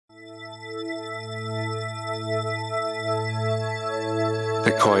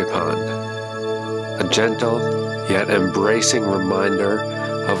The koi pond, a gentle yet embracing reminder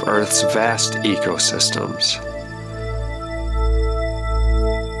of Earth's vast ecosystems.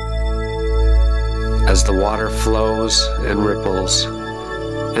 As the water flows and ripples,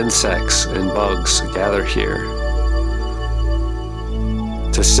 insects and bugs gather here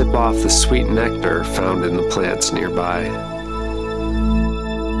to sip off the sweet nectar found in the plants nearby.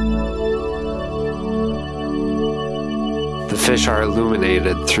 The fish are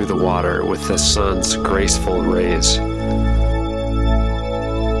illuminated through the water with the sun's graceful rays.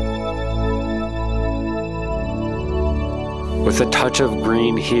 With a touch of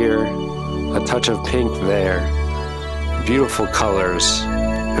green here, a touch of pink there, beautiful colors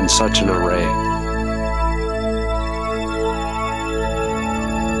and such an array.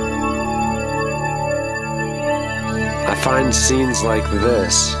 I find scenes like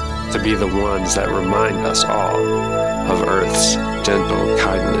this to be the ones that remind us all of Earth's gentle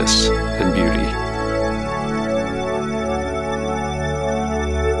kindness and beauty.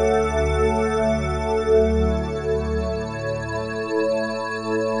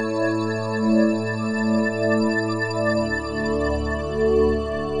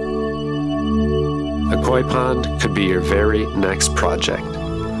 A koi pond could be your very next project.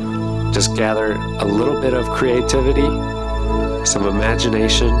 Just gather a little bit of creativity, some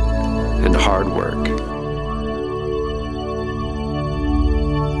imagination, and hard work.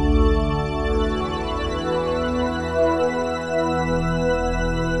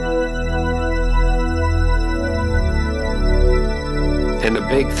 And a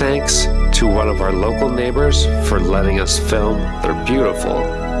big thanks to one of our local neighbors for letting us film their beautiful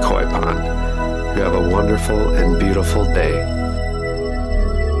koi pond. You have a wonderful and beautiful day.